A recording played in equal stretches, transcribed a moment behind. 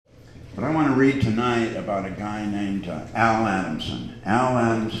But I want to read tonight about a guy named Al Adamson. Al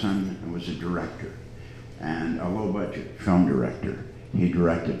Adamson was a director, and a low-budget film director. He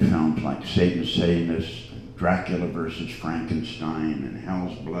directed films like Satan's Sadist, Dracula versus Frankenstein, and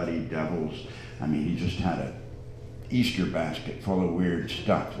Hell's Bloody Devils. I mean, he just had an Easter basket full of weird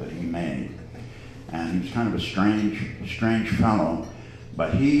stuff that he made. And he was kind of a strange fellow,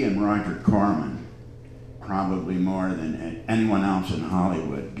 but he and Roger Corman, probably more than anyone else in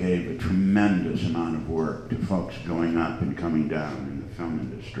Hollywood, gave a tremendous amount of work to folks going up and coming down in the film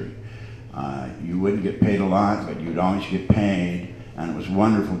industry. You wouldn't get paid a lot, but you'd always get paid, and it was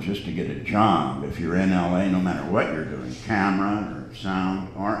wonderful just to get a job. If you're in LA, no matter what you're doing, camera or sound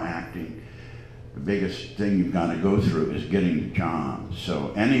or acting, the biggest thing you've got to go through is getting the job.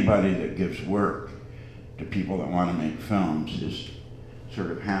 So anybody that gives work to people that want to make films is sort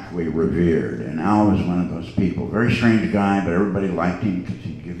of halfway revered. And Al was one of those people. Very strange guy, but everybody liked him because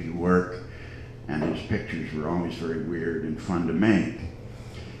he'd give you work, and his pictures were always very weird and fun to make.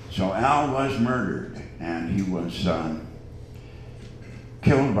 So Al was murdered, and he was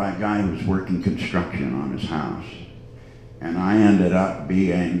killed by a guy who was working construction on his house. And I ended up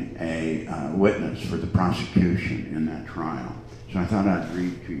being a witness for the prosecution in that trial. So I thought I'd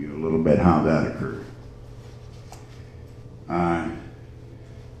read to you a little bit how that occurred.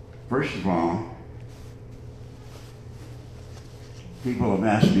 First of all, people have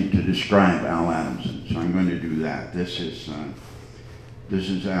asked me to describe Al Adamson, so I'm going to do that. This is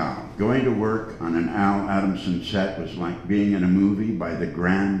Al. Going to work on an Al Adamson set was like being in a movie by the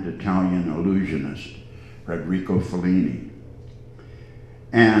grand Italian illusionist, Federico Fellini,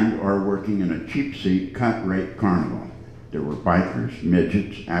 or working in a cheap-seat cut-rate carnival. There were bikers,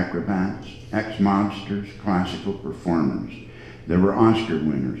 midgets, acrobats, ex-mobsters, classical performers. There were Oscar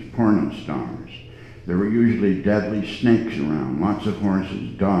winners, porno stars. There were usually deadly snakes around, lots of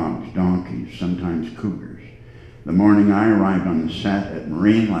horses, dogs, donkeys, sometimes cougars. The morning I arrived on the set at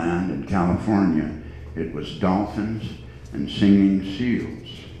Marineland in California, it was dolphins and singing seals.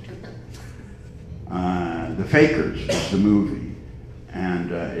 The Fakers was the movie,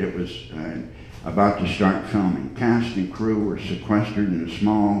 and it was about to start filming. Cast and crew were sequestered in a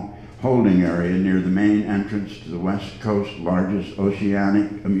small holding area near the main entrance to the West Coast's largest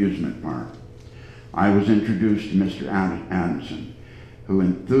oceanic amusement park. I was introduced to Mr. Adamson, who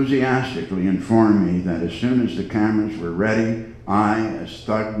enthusiastically informed me that as soon as the cameras were ready, I, as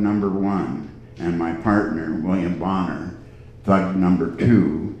thug number 1, and my partner, William Bonner, thug number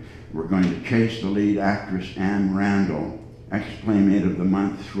 2, were going to chase the lead actress, Anne Randall, ex-playmate of the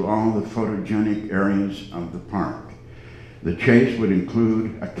month, through all the photogenic areas of the park. The chase would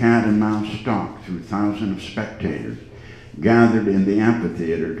include a cat and mouse stalk through thousands of spectators gathered in the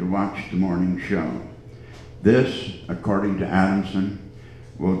amphitheater to watch the morning show. This, according to Adamson,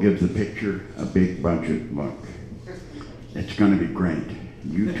 will give the picture a big budget look. It's going to be great.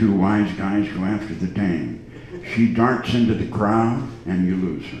 You two wise guys go after the dame. She darts into the crowd and you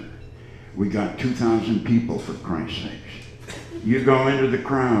lose her. We got 2,000 people, for Christ's sakes. You go into the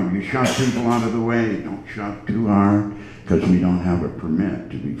crowd, you shove people out of the way. Don't shove too hard, because we don't have a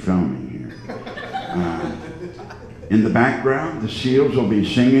permit to be filming here. In the background, the seals will be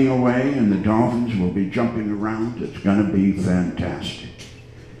singing away and the dolphins will be jumping around. It's going to be fantastic.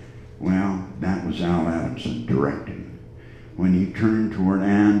 Well, that was Al Adamson directing. When he turned toward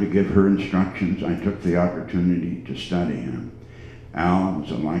Anne to give her instructions, I took the opportunity to study him. Al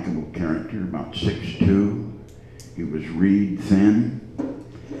was a likable character, about 6'2". He was reed thin.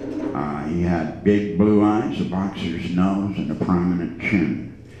 He had big blue eyes, a boxer's nose, and a prominent chin.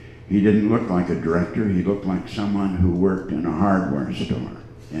 He didn't look like a director. He looked like someone who worked in a hardware store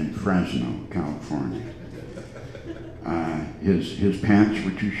in Fresno, California. His pants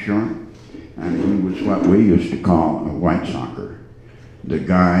were too short, and he was what we used to call a white socker, the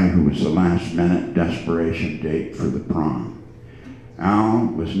guy who was the last-minute desperation date for the prom. Al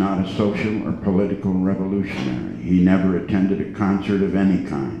was not a social or political revolutionary. He never attended a concert of any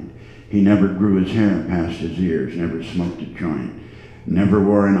kind. He never grew his hair past his ears, never smoked a joint, never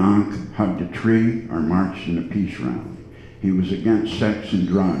wore an ankh, hugged a tree, or marched in a peace rally. He was against sex and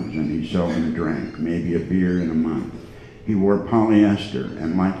drugs, and he seldom drank, maybe a beer in a month. He wore polyester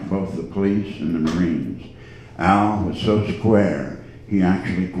and liked both the police and the Marines. Al was so square, he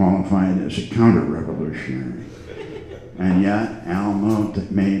actually qualified as a counter-revolutionary. And yet, Al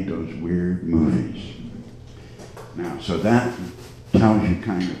made those weird movies. Now, so that tells you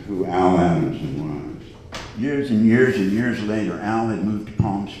kind of who Al Adamson was. Years and years and years later, Al had moved to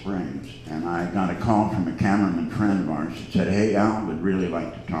Palm Springs, and I got a call from a cameraman friend of ours that said, "Hey, Al would really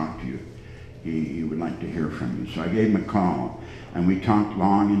like to talk to you. He would like to hear from you." So I gave him a call. and we talked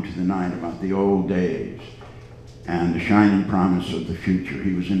long into the night about the old days and the shining promise of the future.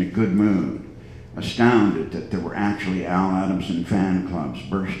 He was in a good mood, astounded that there were actually Al Adamson fan clubs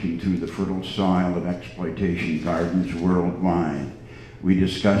bursting through the fertile soil of exploitation gardens worldwide. We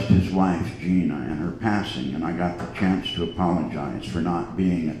discussed his wife, Gina, and her passing, and I got the chance to apologize for not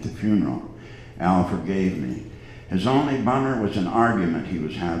being at the funeral. Al forgave me. His only bummer was an argument he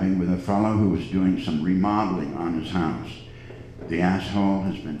was having with a fellow who was doing some remodeling on his house. The asshole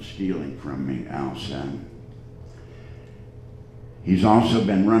has been stealing from me, Al said. He's also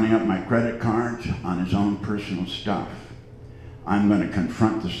been running up my credit cards on his own personal stuff. I'm going to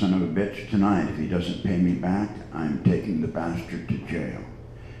confront the son of a bitch tonight. If he doesn't pay me back, I'm taking the bastard to jail.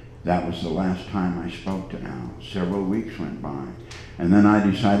 That was the last time I spoke to Al. Several weeks went by, and then I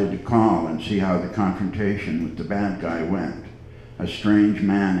decided to call and see how the confrontation with the bad guy went. A strange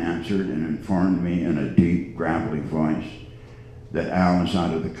man answered and informed me in a deep, gravelly voice that Al is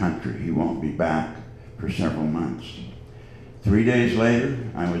out of the country. He won't be back for several months. 3 days later,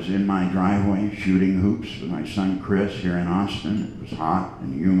 I was in my driveway shooting hoops with my son Chris here in Austin. It was hot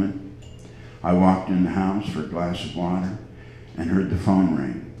and humid. I walked in the house for a glass of water and heard the phone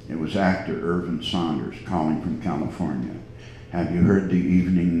ring. It was actor Irvin Saunders calling from California. "Have you heard the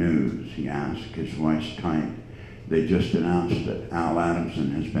evening news?" he asked, his voice tight. "They just announced that Al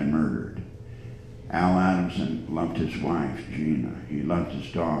Adamson has been murdered." Al Adamson loved his wife, Gina. He loved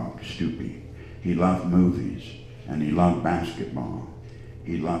his dog, Stoopy. He loved movies, and he loved basketball.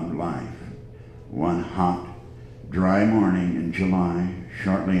 He loved life. One hot, dry morning in July,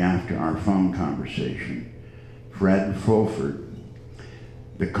 shortly after our phone conversation, Fred Fulford,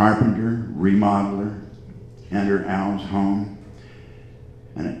 the carpenter, remodeler, entered Al's home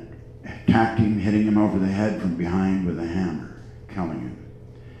and attacked him, hitting him over the head from behind with a hammer, killing him.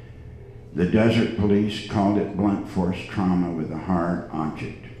 The desert police called it blunt force trauma with a hard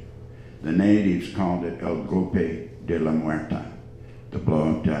object. The natives called it el golpe de la muerta, the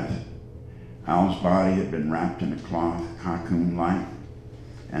blow of death. Al's body had been wrapped in a cloth cocoon-like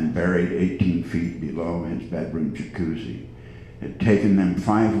and buried 18 feet below his bedroom jacuzzi. It had taken them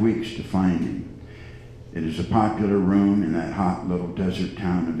 5 weeks to find him. It is a popular room in that hot little desert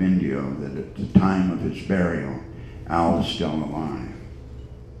town of Indio that at the time of his burial, Al was still alive.